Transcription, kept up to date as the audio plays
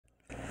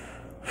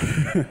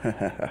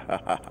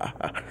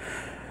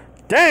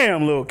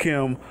Damn, Lil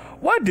Kim,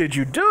 what did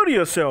you do to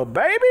yourself,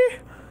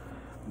 baby?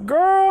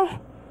 Girl,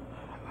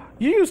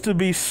 you used to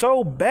be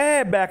so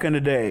bad back in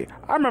the day.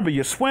 I remember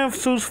your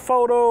swimsuits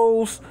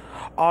photos,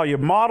 all your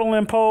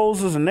modeling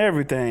poses and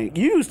everything.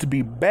 You used to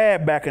be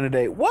bad back in the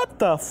day. What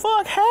the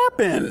fuck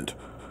happened?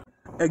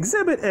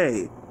 Exhibit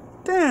A.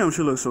 Damn,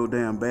 she looks so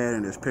damn bad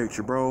in this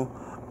picture, bro.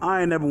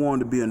 I ain't never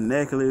wanted to be a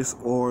necklace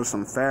or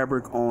some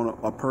fabric on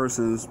a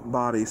person's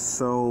body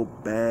so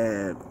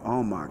bad.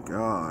 Oh my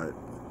God.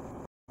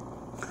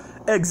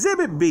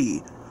 Exhibit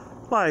B.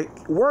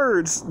 Like,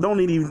 words don't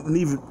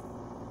even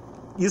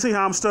you see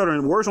how I'm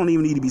stuttering? Words don't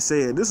even need to be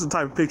said. This is the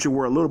type of picture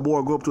where a little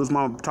boy go up to his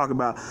mom and talk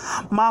about,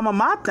 "Mama,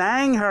 my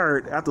thing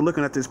hurt," after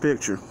looking at this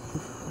picture.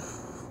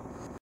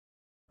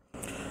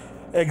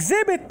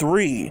 Exhibit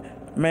 3.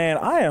 Man,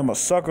 I am a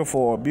sucker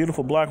for a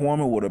beautiful black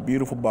woman with a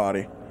beautiful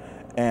body.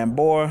 And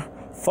boy,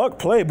 fuck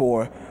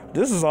Playboy.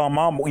 This is all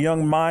my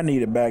young mind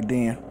needed back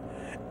then.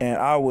 And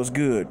I was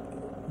good.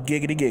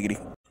 Giggity giggity.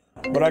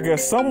 But I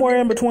guess somewhere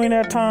in between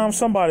that time,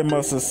 somebody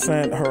must have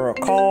sent her a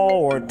call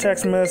or a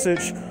text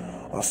message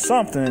or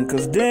something,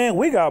 because then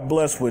we got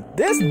blessed with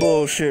this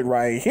bullshit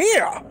right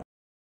here.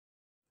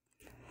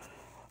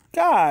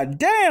 God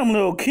damn,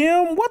 Lil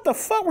Kim, what the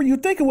fuck were you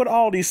thinking with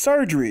all these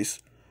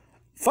surgeries?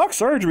 Fuck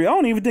surgery. I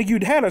don't even think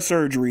you'd had a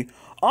surgery.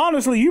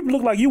 Honestly, you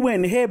look like you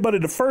went and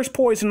headbutted the first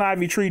poison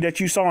ivy tree that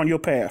you saw on your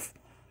path.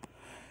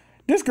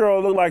 This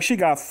girl looked like she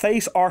got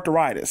face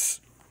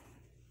arthritis.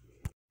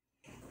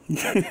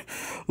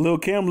 Lil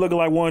Kim looking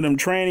like one of them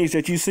trannies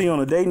that you see on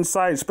a dating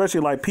site, especially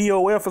like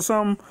POF or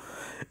something.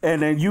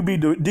 And then you be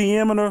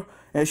DMing her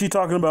and she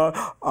talking about,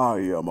 "I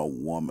am a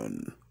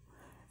woman."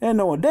 And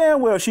knowing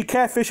damn well she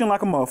catfishing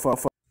like a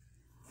motherfucker.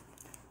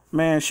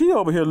 Man, she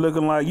over here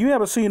looking like, you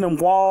ever seen them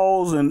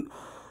walls and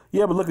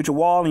you ever look at your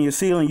wall and your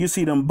ceiling, you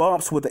see them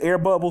bumps with the air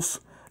bubbles?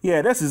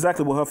 Yeah, that's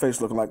exactly what her face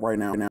looking like right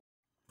now.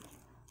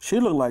 She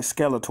look like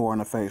Skeletor in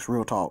the face,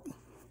 real talk.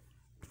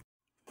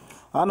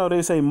 I know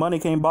they say money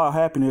can't buy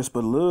happiness,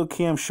 but Lil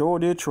Kim sure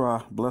did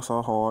try. Bless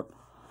her heart.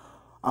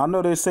 I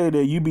know they say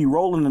that you be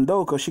rolling in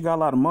dough because she got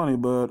a lot of money,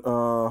 but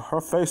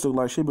her face look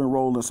like she been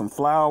rolling some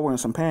flour and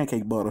some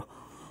pancake butter.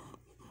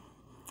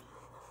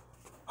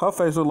 Her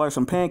face look like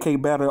some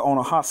pancake batter on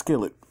a hot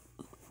skillet.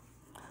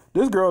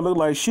 This girl look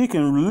like she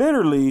can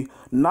literally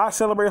not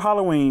celebrate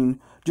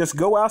Halloween, just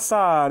go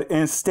outside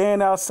and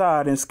stand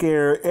outside and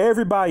scare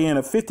everybody in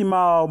a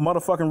 50-mile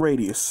motherfucking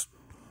radius.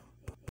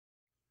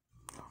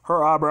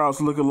 Her eyebrows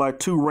looking like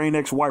 2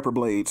 Rain-X wiper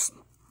blades.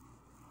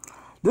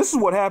 This is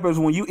what happens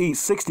when you eat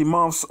 60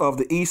 months of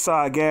the East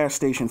Side gas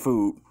station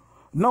food.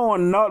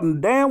 Knowing nothing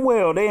damn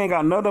well they ain't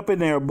got nothing up in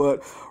there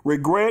but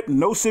regret,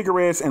 no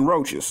cigarettes, and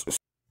roaches.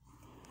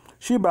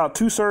 She about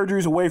 2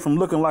 surgeries away from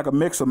looking like a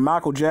mix of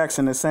Michael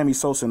Jackson and Sammy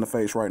Sosa in the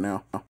face right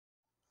now.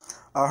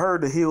 I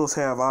heard the heels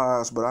have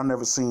eyes, but I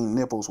never seen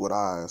nipples with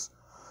eyes.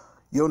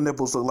 Your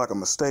nipples look like a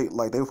mistake,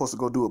 like they were supposed to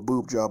go do a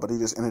boob job, but they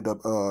just ended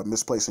up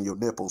misplacing your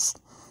nipples.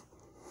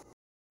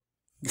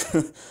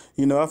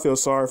 You know, I feel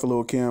sorry for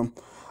Lil Kim.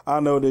 I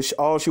know that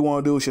all she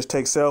want to do is just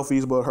take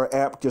selfies, but her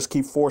app just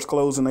keep force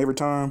closing every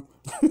time.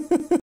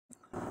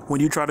 When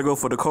you try to go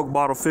for the Coke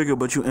bottle figure,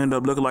 but you end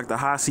up looking like the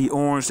high C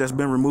orange that's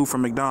been removed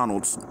from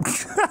McDonald's.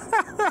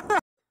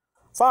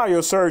 Fire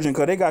your surgeon,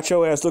 because they got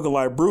your ass looking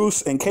like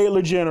Bruce and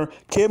Caitlyn Jenner,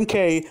 Kim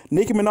K,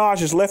 Nicki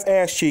Minaj's left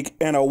ass cheek,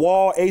 and a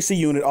wall AC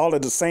unit all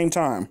at the same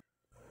time.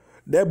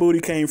 That booty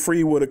came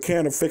free with a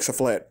can of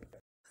Fix-A-Flat.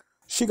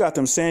 She got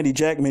them Sandy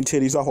Jackman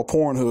titties off of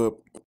Pornhub.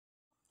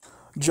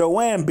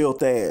 Joanne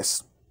built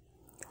ass.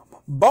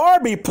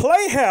 Barbie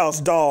Playhouse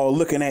doll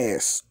looking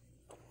ass.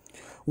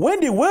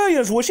 Wendy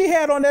Williams, when she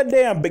had on that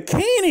damn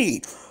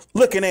bikini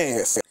looking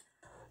ass.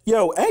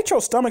 Yo, ain't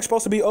your stomach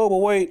supposed to be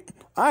overweight?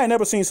 I ain't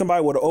never seen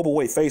somebody with an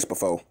overweight face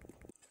before.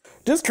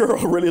 This girl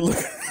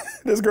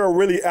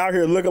really out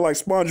here looking like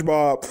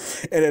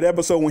SpongeBob in that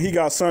episode when he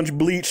got sun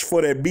bleached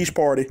for that beach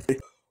party.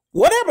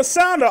 Whatever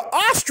sound an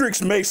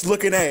ostrich makes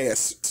looking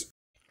ass.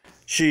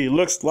 She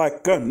looks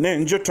like a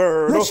Ninja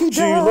Turtle. Yes,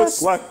 she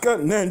looks like a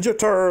Ninja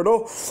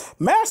Turtle.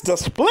 Master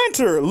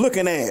Splinter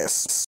looking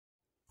ass.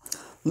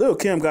 Lil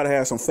Kim gotta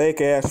have some fake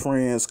ass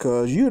friends,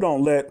 cause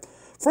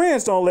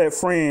friends don't let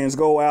friends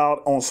go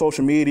out on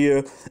social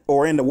media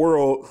or in the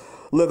world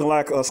looking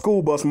like a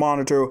school bus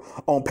monitor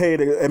on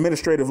paid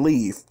administrative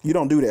leave. You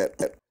don't do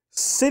that.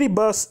 City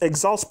bus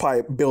exhaust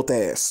pipe built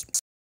ass.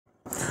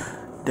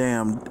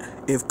 Damn,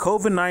 if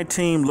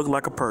COVID-19 looked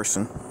like a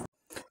person.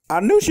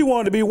 I knew she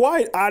wanted to be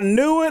white. I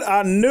knew it.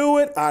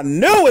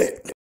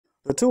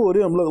 The two of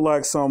them look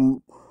like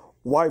some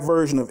white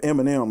version of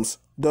M&M's,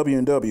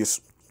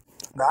 W&W's.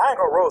 Now, I ain't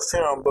gonna roast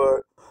him,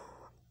 but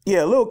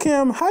yeah, Lil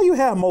Kim, how you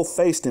have more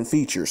face than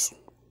features?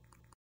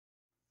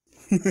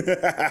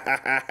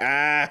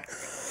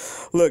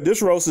 Look,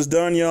 this roast is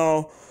done,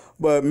 y'all.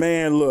 But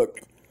man,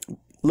 look,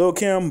 Lil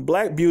Kim,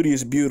 black beauty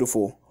is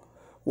beautiful.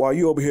 While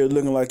you over here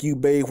looking like you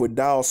bathed with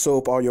Dial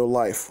soap all your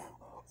life.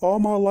 All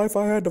my life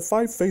I had to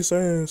fight face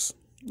ass.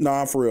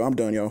 Nah, I'm for real. I'm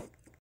done, y'all.